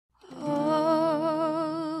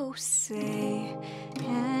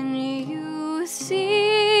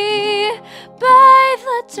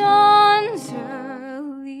dawn's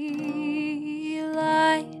early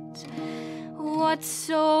light, what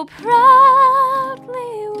so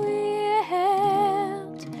proudly we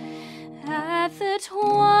hailed at the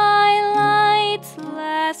twilight's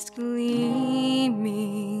last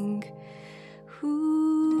gleaming, whose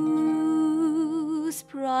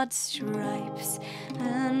broad stripes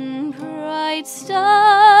and bright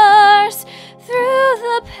stars through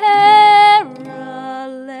the perilous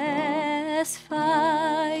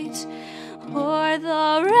fight o'er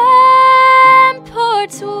the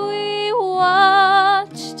ramparts we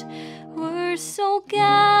watched were so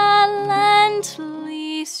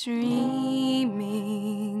gallantly streaming,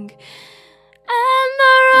 and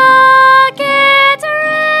the rocket's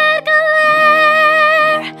red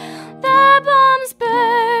glare, the bombs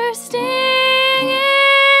bursting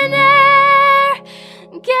in air,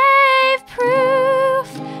 gave proof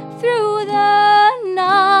through the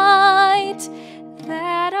night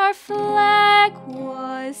that our flag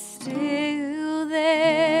was still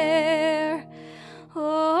there.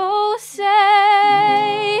 Oh,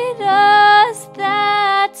 say does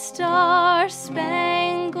that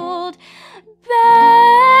star-spangled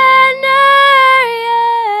banner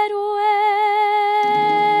yet wave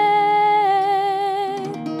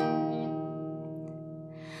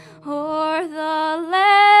o'er the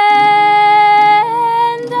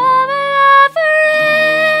land of Laveray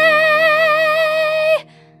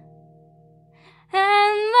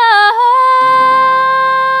and the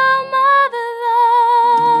home of the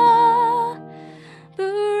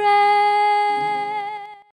beret?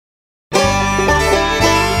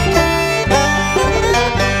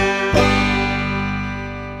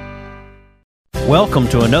 Welcome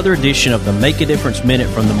to another edition of the Make a Difference Minute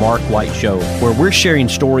from the Mark White Show, where we're sharing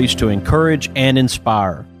stories to encourage and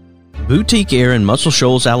inspire. Boutique Air in Muscle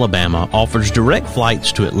Shoals, Alabama offers direct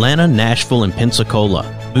flights to Atlanta, Nashville, and Pensacola.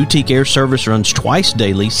 Boutique Air service runs twice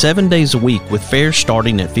daily, 7 days a week, with fares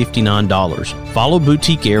starting at $59. Follow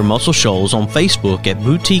Boutique Air Muscle Shoals on Facebook at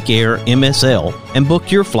Boutique Air MSL and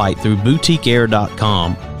book your flight through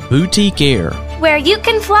boutiqueair.com. Boutique Air, where you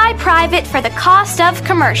can fly private for the cost of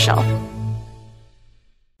commercial.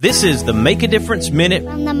 This is the Make a Difference Minute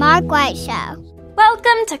from the Mark White Show.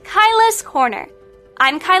 Welcome to Kyla's Corner.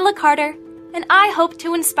 I'm Kyla Carter, and I hope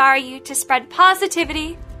to inspire you to spread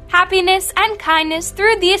positivity, happiness, and kindness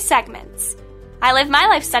through these segments. I live my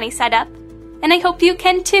life sunny side up, and I hope you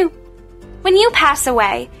can too. When you pass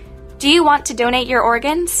away, do you want to donate your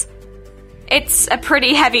organs? It's a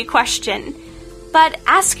pretty heavy question, but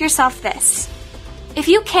ask yourself this. If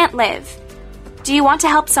you can't live, do you want to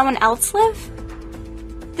help someone else live?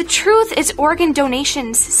 The truth is, organ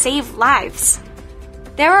donations save lives.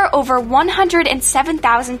 There are over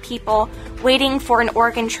 107,000 people waiting for an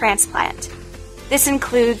organ transplant. This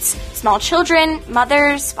includes small children,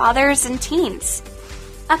 mothers, fathers, and teens.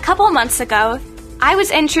 A couple months ago, I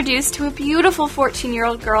was introduced to a beautiful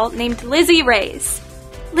 14-year-old girl named Lizzie Reyes.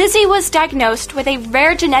 Lizzie was diagnosed with a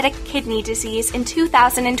rare genetic kidney disease in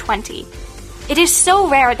 2020. It is so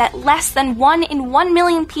rare that less than 1 in 1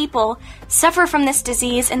 million people suffer from this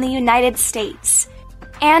disease in the United States.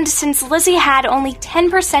 And since Lizzie had only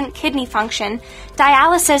 10% kidney function,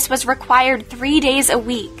 dialysis was required 3 days a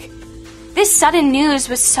week. This sudden news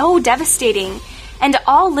was so devastating, and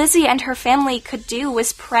all Lizzie and her family could do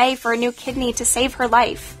was pray for a new kidney to save her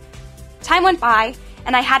life. Time went by,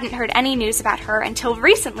 and I hadn't heard any news about her until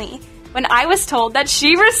recently, when I was told that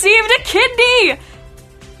she received a kidney!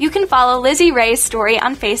 You can follow Lizzie Reyes' story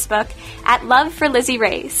on Facebook at Love for Lizzie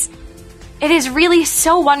Reyes. It is really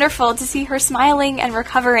so wonderful to see her smiling and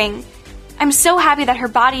recovering. I'm so happy that her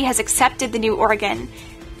body has accepted the new organ,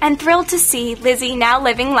 and thrilled to see Lizzie now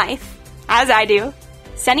living life, as I do,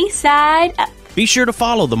 sunny side up. Be sure to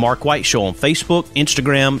follow The Mark White Show on Facebook,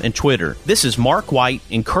 Instagram, and Twitter. This is Mark White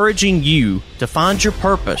encouraging you to find your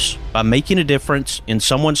purpose by making a difference in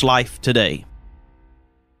someone's life today.